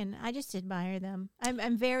going. And I just admire them.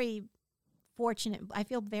 I'm very fortunate. I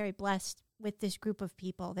feel very blessed with this group of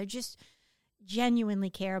people. They're just genuinely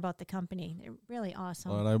care about the company. They're really awesome.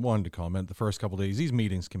 Well, and I wanted to comment, the first couple of days, these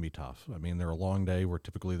meetings can be tough. I mean, they're a long day. We're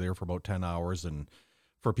typically there for about 10 hours. And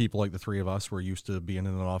for people like the three of us, we're used to being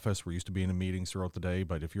in an office. We're used to being in meetings throughout the day.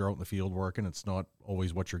 But if you're out in the field working, it's not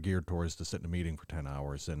always what you're geared towards to sit in a meeting for 10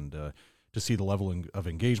 hours. And to see the level of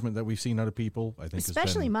engagement that we've seen out of people. I think especially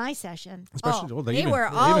has been, my session. especially They were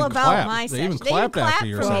all about my They session. even clapped after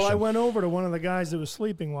your Well, I session. went over to one of the guys that was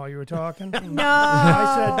sleeping while you were talking. No.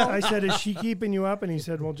 I said, is she keeping you up? And he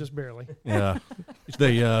said, well, just barely. Yeah,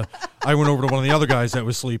 I went over to one of the other guys that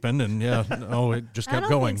was sleeping, and it just I kept don't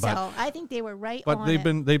going. think But so. I think they were right But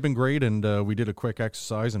on they've been great, and we did a quick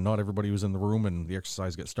exercise, and not everybody was in the room, and the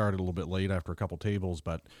exercise got started a little bit late after a couple tables.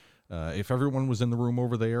 But if everyone was in the room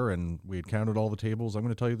over there and we had counted all the tables, I'm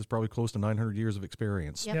going to tell you there's probably close to 900 years of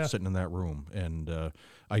experience Yep. sitting in that room. And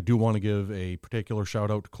I do want to give a particular shout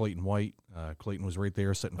out to Clayton White. Clayton was right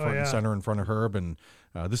there, sitting front and center in front of Herb, and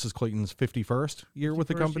this is Clayton's 51st year with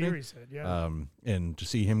the company. Year, he said, yeah. And to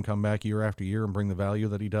see him come back year after year and bring the value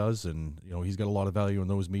that he does, and he's got a lot of value in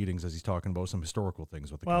those meetings as he's talking about some historical things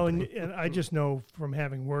with the company. And I just know from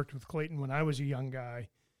having worked with Clayton when I was a young guy,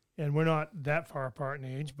 and we're not that far apart in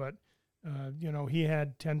age, but he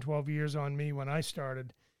had 10, 12 years on me when I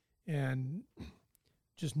started, and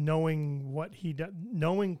just knowing what he does,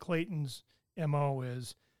 knowing Clayton's MO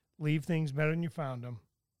is leave things better than you found them.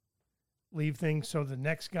 Leave things so the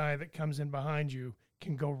next guy that comes in behind you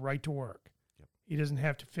can go right to work. Yep. He doesn't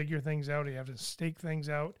have to figure things out. He has to stake things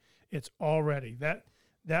out. It's all ready.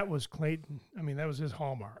 That was Clayton. I mean, that was his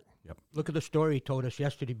hallmark. Yep. Look at the story he told us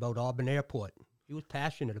yesterday about Auburn Airport. He was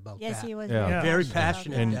passionate about Yes, that. he was. Yeah. Very about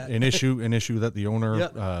passionate. that. And an issue that the owner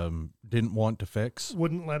Yep. didn't want to fix.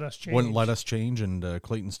 Wouldn't let us change. Wouldn't let us change, and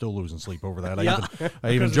Clayton's still losing sleep over that. Yeah.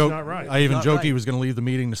 I even it's joked. not right. I even Not joked right. he was going to leave the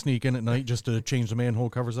meeting to sneak in at night just to change the manhole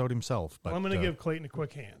covers out himself. But Well, I'm going to give Clayton a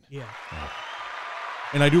quick hand. Yeah.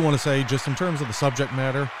 and I do want to say, just in terms of the subject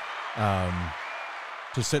matter,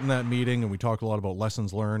 to sit in that meeting, and we talked a lot about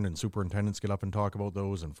lessons learned, and superintendents get up and talk about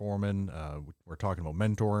those, and foremen. We're talking about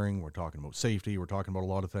mentoring. We're talking about safety. We're talking about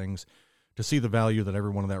a lot of things. To see the value that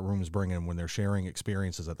everyone in that room is bringing when they're sharing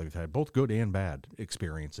experiences that they've had, both good and bad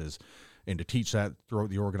experiences, and to teach that throughout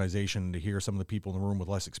the organization, to hear some of the people in the room with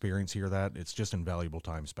less experience hear that, it's just invaluable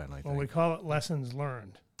time spent, I think. Well, we call it lessons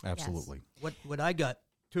learned. Absolutely. What I got,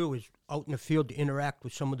 too, is out in the field to interact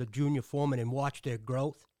with some of the junior foremen and watch their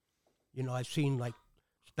growth. I've seen, like,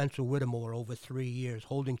 Spencer Whittemore over 3 years,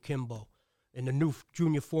 Holden Kimball, and the new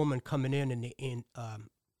junior foreman coming in and the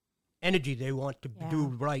energy they want to do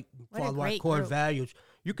right, What a follow our great core group. values.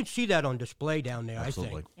 You can see that on display down there,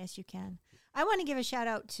 Absolutely. I think. Yes, you can. I want to give a shout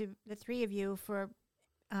out to the three of you for,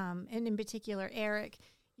 and in particular, Eric.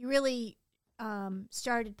 You really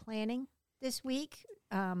started planning this week.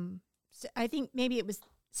 So I think maybe it was,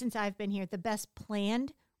 since I've been here, the best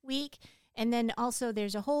planned week. And then also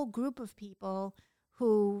there's a whole group of people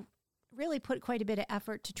who really put quite a bit of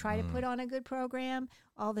effort to try to put on a good program.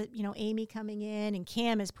 All the, Amy coming in, and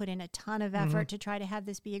Cam has put in a ton of effort to try to have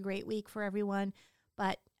this be a great week for everyone.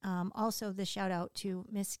 But also the shout out to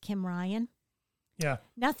Miss Kim Ryan. Yeah.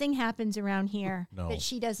 Nothing happens around here No. that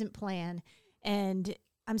she doesn't plan. And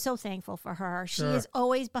I'm so thankful for her. She Sure. is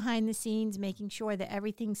always behind the scenes making sure that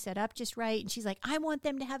everything's set up just right. And she's like, I want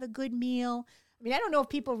them to have a good meal. I mean, I don't know if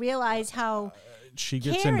people realize how She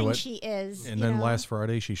gets caring into it. she is. And you then know? last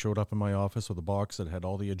Friday, she showed up in my office with a box that had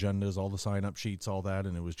all the agendas, all the sign-up sheets, all that,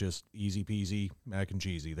 and it was just easy peasy, mac and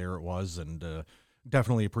cheesy. There it was, and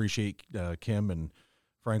definitely appreciate Kim. And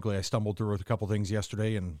frankly, I stumbled through with a couple things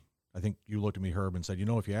yesterday, and I think you looked at me, Herb, and said,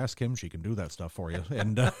 if you ask Kim, she can do that stuff for you.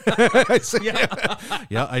 And I said,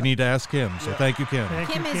 yeah, I need to ask Kim. So thank you, Kim. Thank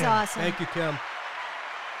Kim you, is awesome. Thank you, Kim.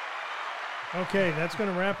 Okay, that's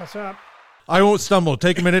going to wrap us up. I won't stumble.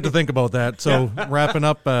 Take a minute to think about that. So wrapping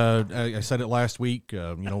up, I said it last week.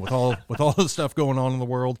 With all the stuff going on in the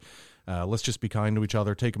world, let's just be kind to each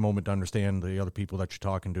other. Take a moment to understand the other people that you're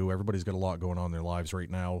talking to. Everybody's got a lot going on in their lives right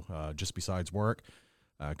now, just besides work.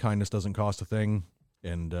 Kindness doesn't cost a thing,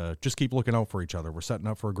 and just keep looking out for each other. We're setting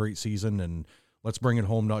up for a great season, and let's bring it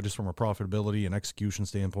home not just from a profitability and execution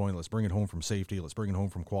standpoint. Let's bring it home from safety. Let's bring it home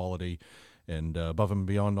from quality. And above and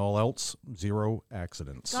beyond all else, 0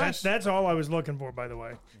 accidents. That's all I was looking for, by the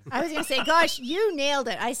way. I was going to say, gosh, you nailed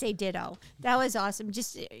it. I say ditto. That was awesome.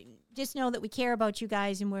 Just know that we care about you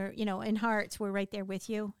guys, and we're, in hearts, we're right there with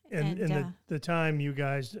you. And the time you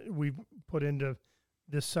guys we put into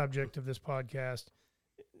this subject of this podcast,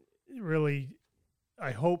 really,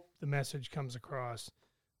 I hope the message comes across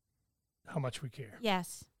how much we care.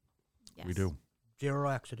 Yes. We do. 0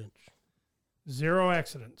 accidents. 0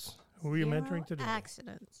 accidents. Who are you 0 mentoring today?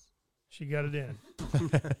 accidents. She got it in.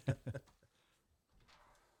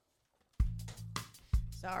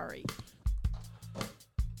 Sorry.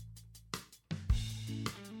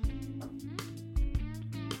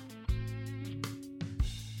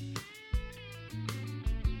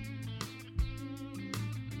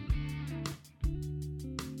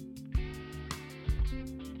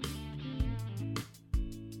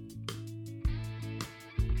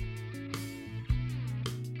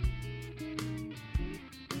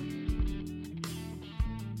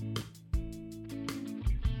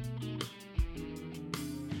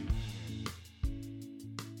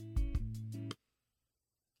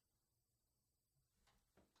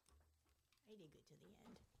 pretty good to the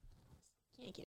end. Can't get